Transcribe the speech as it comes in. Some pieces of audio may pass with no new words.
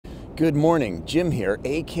Good morning, Jim here,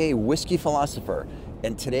 aka Whiskey Philosopher,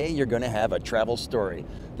 and today you're going to have a travel story.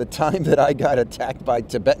 The time that I got attacked by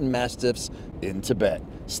Tibetan Mastiffs in Tibet.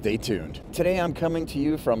 Stay tuned. Today I'm coming to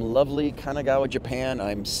you from lovely Kanagawa, Japan.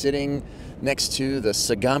 I'm sitting next to the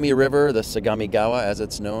Sagami River, the Sagami-gawa as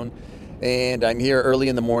it's known, and I'm here early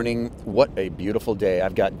in the morning. What a beautiful day.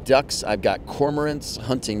 I've got ducks, I've got cormorants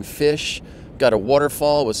hunting fish, got a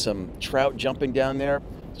waterfall with some trout jumping down there.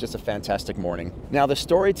 Just a fantastic morning. Now the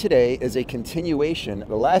story today is a continuation of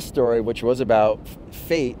the last story, which was about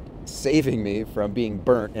fate saving me from being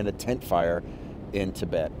burnt in a tent fire in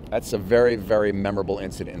Tibet. That's a very, very memorable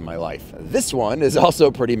incident in my life. This one is also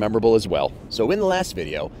pretty memorable as well. So in the last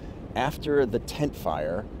video, after the tent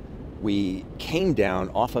fire, we came down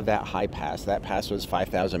off of that high pass. That pass was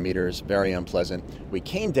 5,000 meters, very unpleasant. We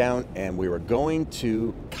came down and we were going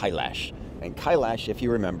to Kailash. And Kailash, if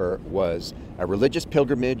you remember, was a religious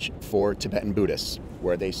pilgrimage for Tibetan Buddhists,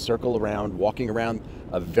 where they circle around, walking around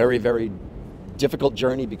a very, very difficult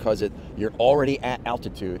journey because you're already at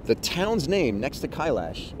altitude. The town's name next to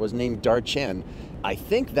Kailash was named Darchen. I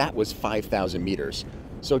think that was 5,000 meters.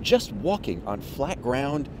 So just walking on flat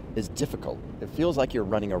ground is difficult. It feels like you're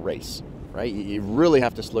running a race, right? You really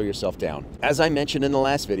have to slow yourself down. As I mentioned in the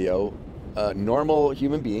last video, normal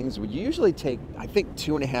human beings would usually take, I think,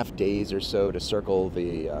 2.5 days or so to circle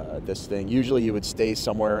this thing. Usually you would stay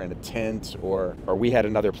somewhere in a tent, or we had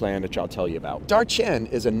another plan, which I'll tell you about. Darchen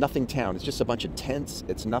is a nothing town. It's just a bunch of tents.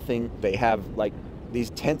 It's nothing. They have like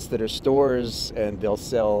these tents that are stores, and they'll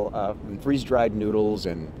sell freeze-dried noodles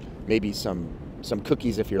and maybe some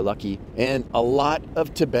cookies if you're lucky, and a lot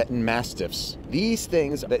of Tibetan Mastiffs. These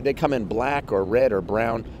things, they come in black or red or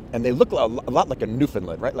brown, and they look a lot like a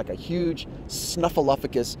Newfoundland, right? Like a huge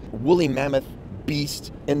snuffleupagus woolly mammoth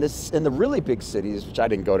beast. In the really big cities, which I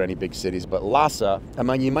didn't go to any big cities, but Lhasa, I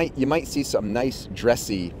mean, you might see some nice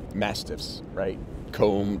dressy Mastiffs, right?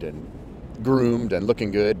 Combed and groomed and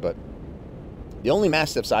looking good, but the only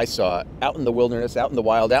Mastiffs I saw out in the wilderness, out in the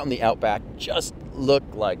wild, out in the outback, just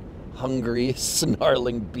looked like hungry,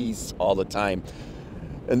 snarling beasts all the time.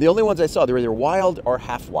 And the only ones I saw, they were either wild or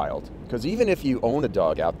half wild. Because even if you own a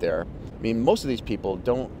dog out there, I mean, most of these people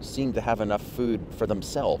don't seem to have enough food for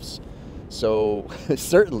themselves. So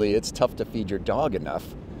certainly it's tough to feed your dog enough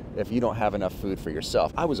if you don't have enough food for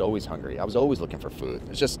yourself. I was always hungry. I was always looking for food.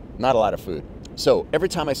 There's just not a lot of food. So every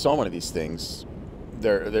time I saw one of these things,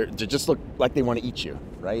 they just look like they want to eat you,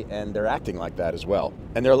 right? And they're acting like that as well.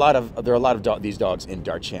 And there are a lot of these dogs in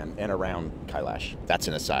Darchen and around Kailash. That's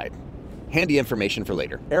an aside. Handy information for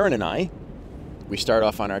later. Aaron and I, we start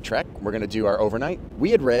off on our trek. We're going to do our overnight. We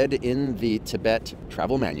had read in the Tibet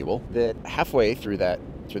travel manual that halfway through that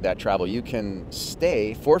travel, you can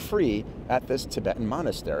stay for free at this Tibetan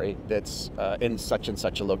monastery that's in such and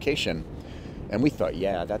such a location. And we thought,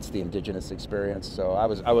 yeah, that's the indigenous experience. So I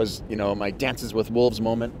was, you know, my dances with wolves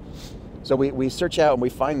moment. So we search out and we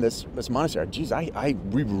find this monastery. Geez,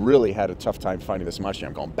 we really had a tough time finding this monastery.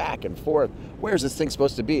 I'm going back and forth. Where's this thing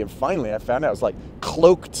supposed to be? And finally I found out it was like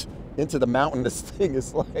cloaked into the mountain. This thing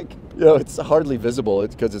is like, you know, it's hardly visible.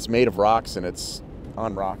 It's because it's made of rocks and it's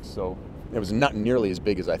on rocks. So it was not nearly as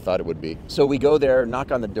big as I thought it would be. So we go there,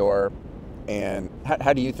 knock on the door. And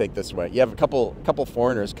how do you think this went? You have a couple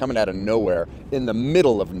foreigners coming out of nowhere, in the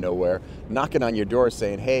middle of nowhere, knocking on your door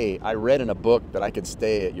saying, hey, I read in a book that I could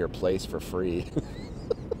stay at your place for free.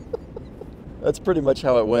 That's pretty much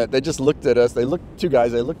how it went. They just looked at us. Two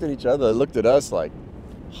guys, they looked at each other, they looked at us like,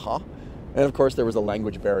 huh? And of course there was a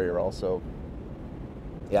language barrier also.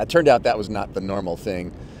 Yeah, it turned out that was not the normal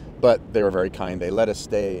thing, but they were very kind. They let us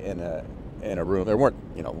stay in a room. There weren't,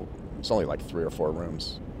 you know, it's only like 3 or 4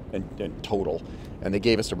 rooms. In total, and they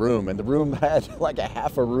gave us a room, and the room had like a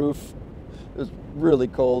half a roof. It was really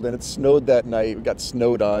cold, and it snowed that night. We got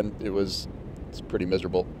snowed on. It's pretty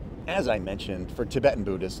miserable. As I mentioned, for Tibetan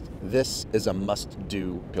Buddhists, this is a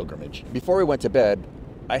must-do pilgrimage. Before we went to bed,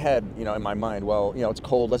 I had, you know, in my mind, well, you know, it's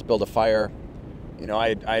cold, let's build a fire. You know,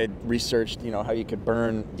 I had researched, you know, how you could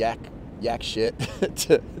burn yak shit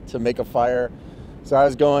to make a fire. So I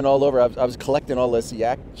was going all over. I was collecting all this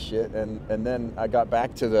yak shit, and then I got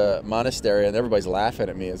back to the monastery, and everybody's laughing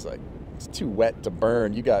at me. It's like, it's too wet to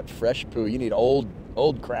burn. You got fresh poo. You need old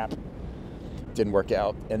crap. Didn't work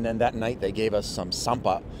out. And then that night they gave us some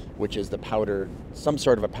sampa, which is some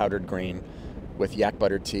sort of a powdered grain with yak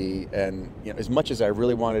butter tea. And you know, as much as I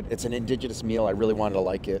really wanted, it's an indigenous meal. I really wanted to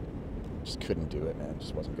like it. Just couldn't do it, man. It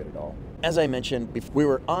just wasn't good at all. As I mentioned, we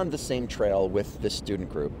were on the same trail with this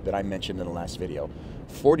student group that I mentioned in the last video.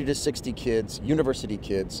 40 to 60 kids, university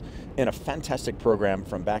kids, in a fantastic program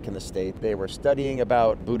from back in the state. They were studying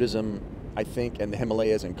about Buddhism I think, in the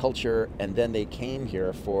Himalayas and culture, and then they came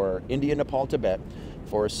here for India, Nepal, Tibet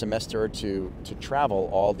for a semester or two to travel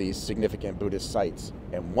all these significant Buddhist sites.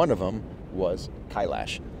 And one of them was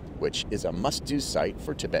Kailash, which is a must-do site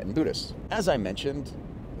for Tibetan Buddhists. As I mentioned,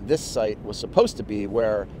 this site was supposed to be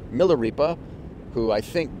where Milarepa, who I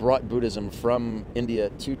think brought Buddhism from India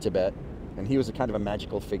to Tibet, and he was a kind of a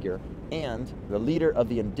magical figure, and the leader of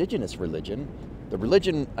the indigenous religion. The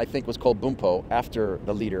religion, I think, was called Bumpo after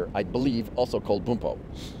the leader, I believe, also called Bumpo.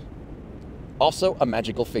 Also a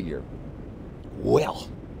magical figure. Well,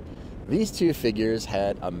 these two figures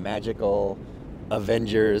had a magical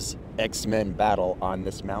Avengers X-Men battle on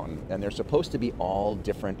this mountain, and they're supposed to be all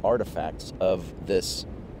different artifacts of this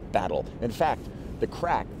battle. In fact, the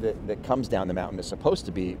crack that comes down the mountain is supposed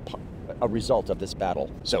to be a result of this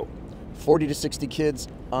battle. So, 40 to 60 kids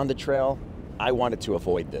on the trail. I wanted to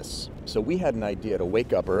avoid this. So we had an idea to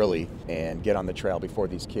wake up early and get on the trail before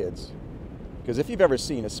these kids. Because if you've ever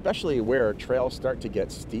seen, especially where trails start to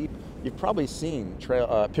get steep, you've probably seen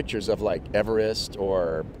trail pictures of like Everest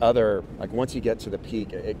or other, like once you get to the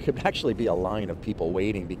peak, it could actually be a line of people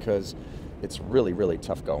waiting because it's really, really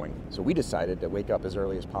tough going. So we decided to wake up as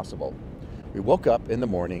early as possible. We woke up in the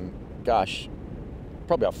morning, gosh,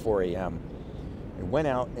 probably about 4 a.m. and went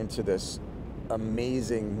out into this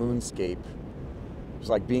amazing moonscape. It was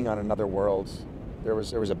like being on another world. There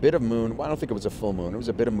was a bit of moon. Well, I don't think it was a full moon. It was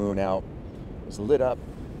a bit of moon out. It was lit up.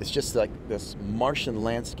 It's just like this Martian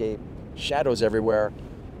landscape, shadows everywhere,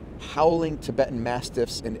 howling Tibetan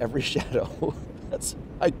Mastiffs in every shadow.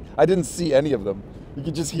 I didn't see any of them. You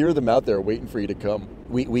could just hear them out there waiting for you to come.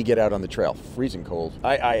 We get out on the trail, freezing cold.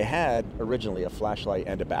 I had originally a flashlight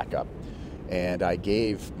and a backup, and I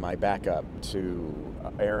gave my backup to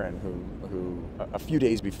Aaron, who a few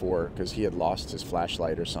days before, because he had lost his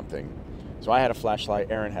flashlight or something. So I had a flashlight,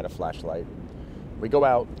 Aaron had a flashlight. We go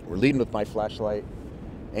out, we're leading with my flashlight,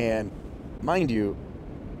 and mind you,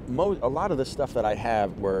 a lot of the stuff that I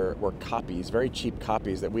have were copies, very cheap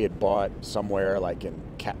copies that we had bought somewhere like in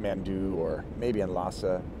Kathmandu or maybe in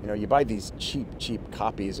Lhasa. You know, you buy these cheap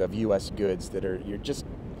copies of US goods that are,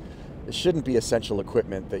 it shouldn't be essential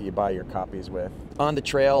equipment that you buy your copies with. On the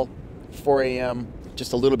trail, 4 a.m.,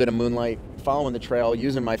 just a little bit of moonlight, following the trail,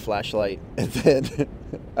 using my flashlight. And then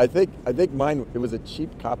I think mine, it was a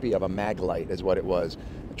cheap copy of a mag light is what it was,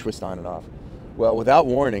 twist on and off. Well, without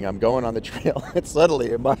warning, I'm going on the trail, and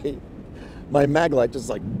suddenly my mag light just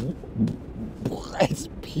like, it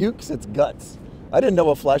pukes its guts. I didn't know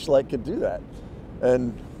a flashlight could do that.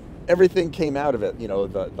 And everything came out of it, you know,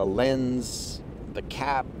 the lens, the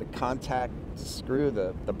cap, the contact screw,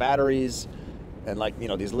 the batteries, and like, you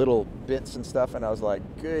know, these little bits and stuff. And I was like,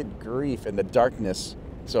 good grief, in the darkness.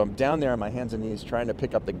 So I'm down there on my hands and knees trying to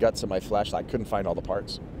pick up the guts of my flashlight. I couldn't find all the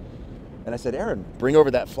parts. And I said, Aaron, bring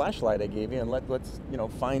over that flashlight I gave you and let's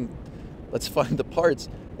find the parts.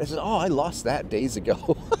 And I said, oh, I lost that days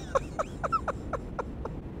ago.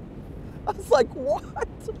 I was like, what?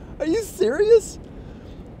 Are you serious?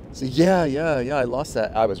 So yeah, I lost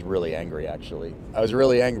that. I was really angry, actually. I was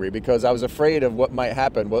really angry because I was afraid of what might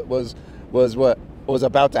happen, what was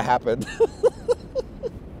about to happen.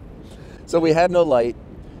 So we had no light.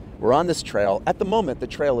 We're on this trail. At the moment, the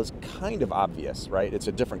trail is kind of obvious, right? It's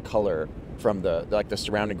a different color from the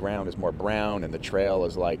surrounding ground is more brown, and the trail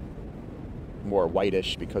is like more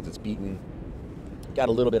whitish because it's beaten. Got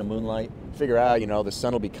a little bit of moonlight. Figure out, you know, the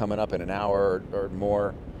sun will be coming up in an hour or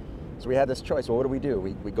more. So we had this choice. Well, what do?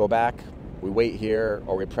 We go back, we wait here,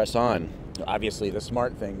 or we press on. Obviously, the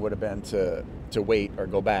smart thing would have been to wait or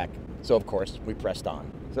go back. So, of course, we pressed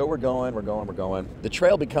on. So we're going. The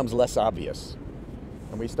trail becomes less obvious,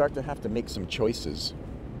 and we start to have to make some choices.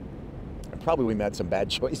 And probably we made some bad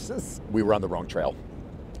choices. We were on the wrong trail.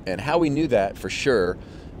 And how we knew that for sure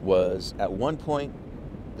was at one point,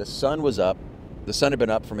 the sun was up. The sun had been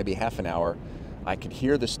up for maybe half an hour. I could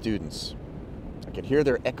hear the students. I could hear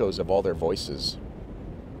their echoes of all their voices.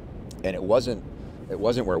 And it wasn't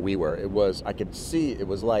where we were. I could see, it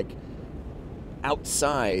was like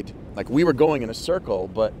outside, like we were going in a circle,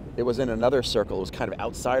 but it was in another circle. It was kind of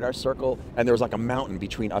outside our circle, and there was like a mountain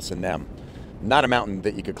between us and them. Not a mountain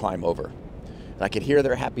that you could climb over. And I could hear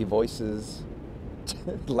their happy voices,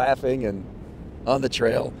 laughing and on the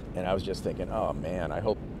trail. And I was just thinking, oh man, I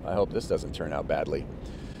hope this doesn't turn out badly.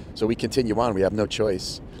 So we continue on. We have no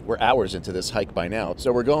choice. We're hours into this hike by now.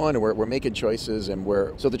 So we're going and we're making choices, and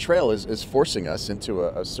so the trail is forcing us into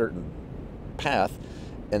a certain path.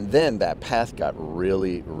 And then that path got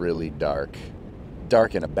really, really dark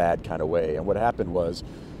in a bad kind of way. And what happened was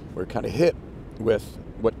we're kind of hit with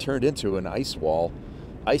what turned into an ice wall,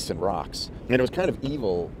 ice and rocks. And it was kind of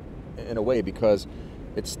evil in a way because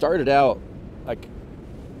it started out like,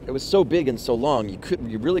 it was so big and so long,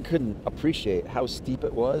 you really couldn't appreciate how steep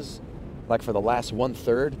it was, like for the last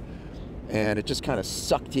 1/3, and it just kind of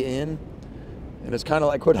sucked you in. And it's kind of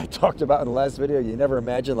like what I talked about in the last video. You never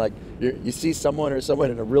imagine, like, you see someone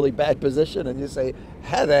in a really bad position and you say,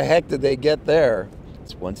 how the heck did they get there?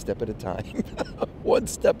 It's one step at a time. One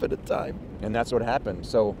step at a time. And that's what happened.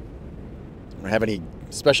 So we don't have any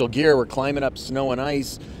special gear. We're climbing up snow and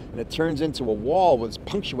ice, and it turns into a wall that's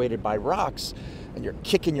punctuated by rocks, and you're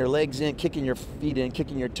kicking your legs in, kicking your feet in,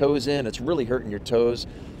 kicking your toes in. It's really hurting your toes,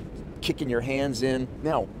 kicking your hands in.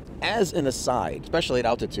 Now, as an aside, especially at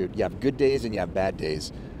altitude, you have good days and you have bad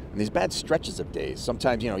days. And these bad stretches of days,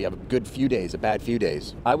 sometimes, you know, you have a good few days, a bad few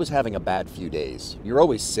days. I was having a bad few days. You're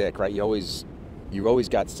always sick, right? You always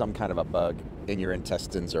got some kind of a bug in your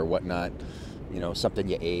intestines or whatnot. You know, something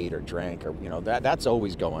you ate or drank, or, you know, that's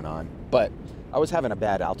always going on. But I was having a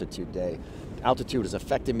bad altitude day. Altitude was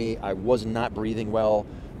affecting me. I was not breathing well.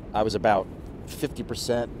 I was about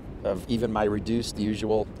 50% of even my reduced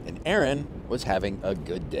usual, and Aaron was having a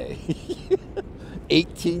good day.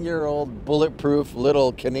 18-year-old bulletproof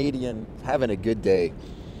little Canadian having a good day,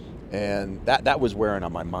 and that was wearing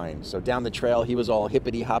on my mind. So down the trail, he was all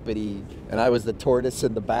hippity hoppity, and I was the tortoise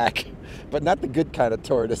in the back, but not the good kind of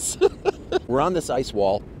tortoise. We're on this ice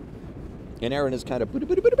wall, and Aaron is kind of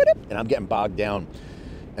and I'm getting bogged down,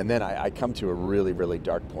 and then I come to a really, really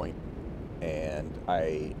dark point, and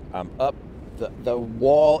I'm up. The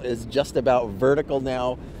wall is just about vertical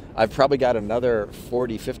now. I've probably got another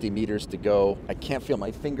 40, 50 meters to go. I can't feel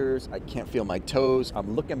my fingers. I can't feel my toes.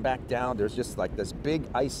 I'm looking back down. There's just like this big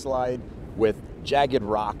ice slide with jagged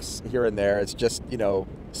rocks here and there. It's just, you know,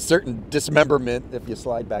 certain dismemberment if you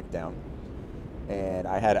slide back down. And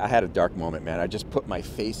I had a dark moment, man. I just put my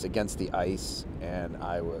face against the ice, and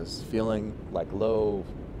I was feeling like low.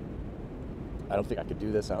 I don't think I could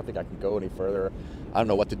do this. I don't think I can go any further. I don't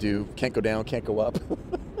know what to do. Can't go down, can't go up.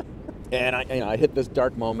 And I hit this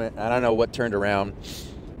dark moment. I don't know what turned around,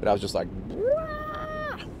 but I was just like,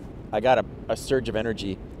 Wah! I got a surge of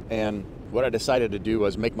energy. And what I decided to do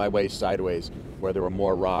was make my way sideways where there were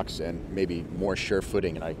more rocks and maybe more sure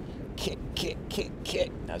footing. And I kick.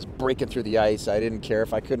 I was breaking through the ice. I didn't care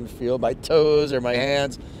if I couldn't feel my toes or my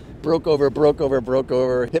hands. Broke over,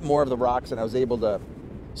 hit more of the rocks, and I was able to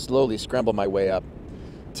slowly scramble my way up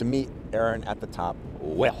to meet Aaron at the top.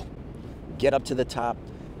 Well, get up to the top.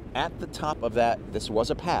 At the top of that, this was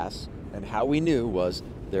a pass, and how we knew was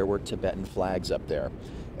there were Tibetan flags up there,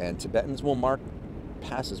 and Tibetans will mark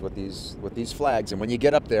passes with these flags. And when you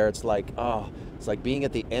get up there, it's like being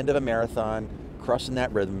at the end of a marathon, crossing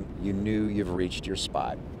that rhythm. You knew you've reached your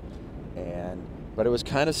spot, but it was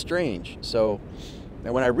kind of strange. So,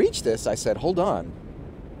 and when I reached this, I said, "Hold on.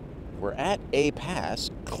 We're at a pass,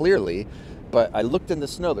 clearly," but I looked in the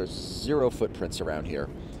snow. There's 0 footprints around here,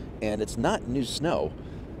 and it's not new snow.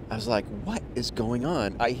 I was like, what is going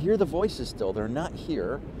on? I hear the voices still. They're not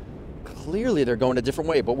here. Clearly, they're going a different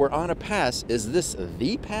way, but we're on a pass. Is this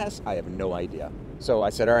the pass? I have no idea. So I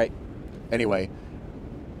said, all right. Anyway,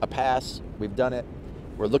 a pass. We've done it.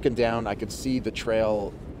 We're looking down. I could see the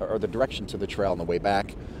trail, or the direction to the trail on the way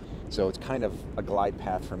back. So it's kind of a glide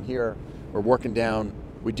path from here. We're working down.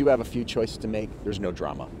 We do have a few choices to make. There's no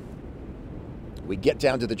drama. We get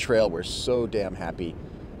down to the trail. We're so damn happy.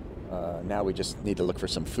 Now we just need to look for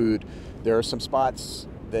some food. There are some spots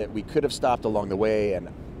that we could have stopped along the way, and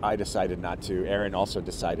I decided not to. Aaron also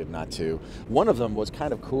decided not to. One of them was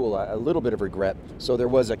kind of cool, a little bit of regret. So there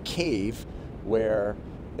was a cave where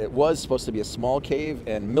it was supposed to be a small cave,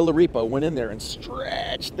 and Milarepa went in there and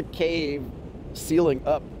stretched the cave ceiling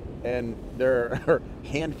up, and there are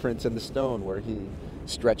handprints in the stone where he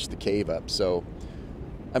stretched the cave up. So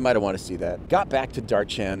I might have wanted to see that. Got back to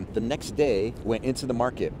Darchen. The next day, went into the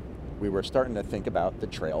market. We were starting to think about the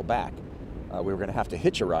trail back. We were going to have to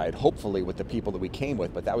hitch a ride, hopefully with the people that we came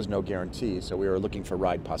with, but that was no guarantee, so we were looking for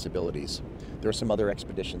ride possibilities. There were some other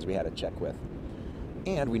expeditions we had to check with.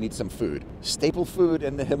 And we need some food. Staple food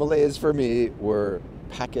in the Himalayas for me were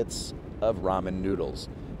packets of ramen noodles,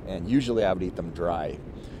 and usually I would eat them dry.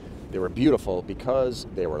 They were beautiful because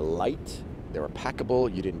they were light, they were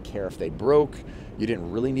packable, you didn't care if they broke, you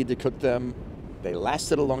didn't really need to cook them. They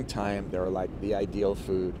lasted a long time. They were like the ideal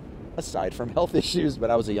food, aside from health issues, but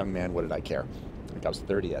I was a young man, what did I care? I think I was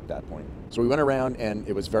 30 at that point. So we went around, and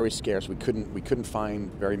it was very scarce. We couldn't find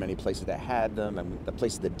very many places that had them, and the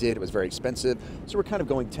places that did, it was very expensive. So we're kind of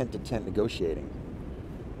going tent to tent negotiating.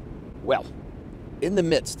 Well, in the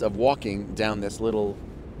midst of walking down this little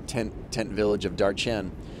tent village of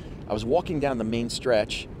Darchen, I was walking down the main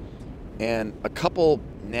stretch, and a couple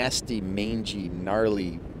nasty, mangy,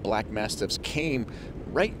 gnarly black mastiffs came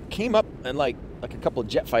came up and like a couple of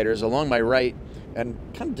jet fighters along my right and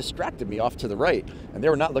kind of distracted me off to the right. And they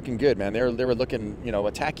were not looking good, man. They were looking, you know,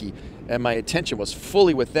 attacky, and my attention was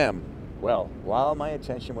fully with them. Well, while my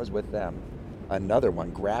attention was with them, another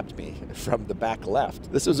one grabbed me from the back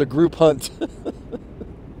left. This was a group hunt.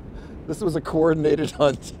 This was a coordinated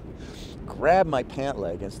hunt. Grabbed my pant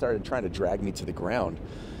leg and started trying to drag me to the ground.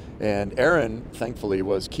 And Aaron, thankfully,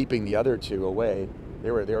 was keeping the other two away. They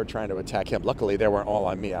were trying to attack him. Luckily, they weren't all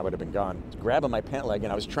on me. I would have been gone. Grabbing my pant leg,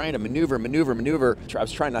 and I was trying to maneuver. I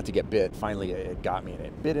was trying not to get bit. Finally, it got me, and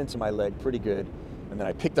it bit into my leg pretty good. And then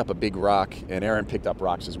I picked up a big rock, and Aaron picked up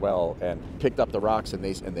rocks as well, and picked up the rocks, and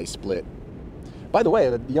they split. By the way,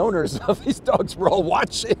 the owners of these dogs were all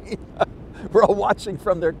watching. We're all watching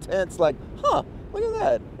from their tents, like, huh, look at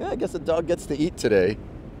that. Yeah, I guess the dog gets to eat today.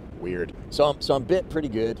 Weird. So I'm bit pretty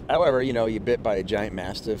good. However, you know, you bit by a giant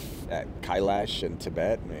mastiff at Kailash in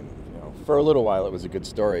Tibet. I mean, you know, for a little while it was a good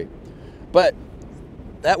story. But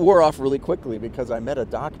that wore off really quickly because I met a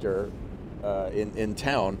doctor in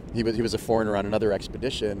town. He was a foreigner on another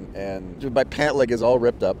expedition, and my pant leg is all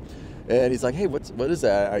ripped up. And he's like, hey, what is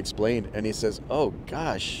that? I explained, and he says, oh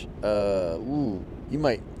gosh, you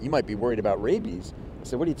might be worried about rabies. I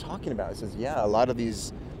said, what are you talking about? He says, yeah, a lot of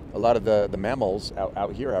the mammals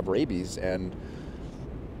out here have rabies, and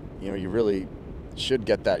you know, you really should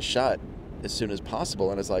get that shot as soon as possible.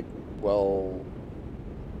 And it's like, well,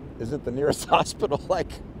 isn't the nearest hospital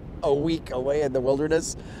like a week away in the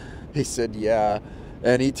wilderness? He said, yeah.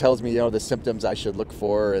 And he tells me, you know, the symptoms I should look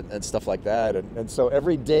for and stuff like that. And so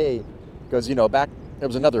every day, because, you know, it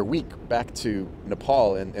was another week back to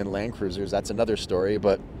Nepal in Land Cruisers. That's another story.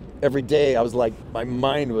 But every day I was like, my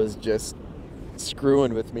mind was just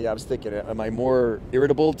screwing with me. I was thinking, am I more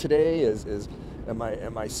irritable today? Am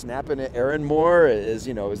I snapping at Aaron more? Is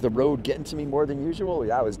the road getting to me more than usual?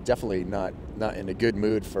 Yeah, I was definitely not in a good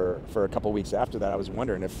mood for a couple weeks after that. I was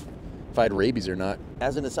wondering if I had rabies or not.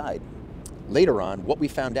 As an aside, later on, what we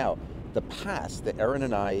found out, the pass that Aaron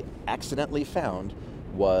and I accidentally found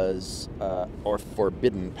was our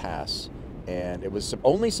forbidden pass, and it was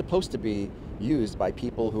only supposed to be used by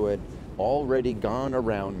people who had already gone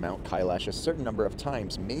around Mount Kailash a certain number of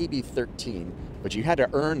times, maybe 13, but you had to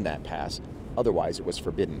earn that pass, otherwise it was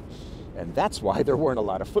forbidden. And that's why there weren't a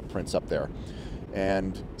lot of footprints up there.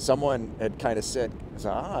 And someone had kind of said,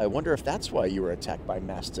 I wonder if that's why you were attacked by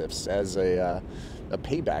mastiffs, as a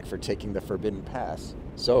payback for taking the forbidden pass.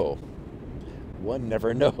 So one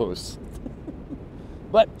never knows.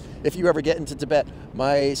 But if you ever get into Tibet,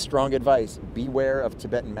 my strong advice, beware of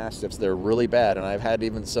Tibetan Mastiffs. They're really bad, and I've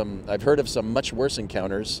heard of some much worse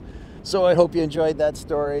encounters. So I hope you enjoyed that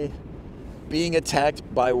story. Being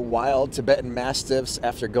attacked by wild Tibetan Mastiffs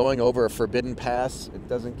after going over a forbidden pass, it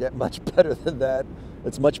doesn't get much better than that.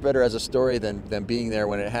 It's much better as a story than being there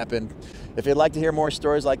when it happened. If you'd like to hear more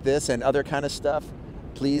stories like this and other kind of stuff,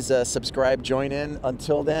 please subscribe, join in.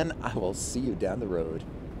 Until then, I will see you down the road.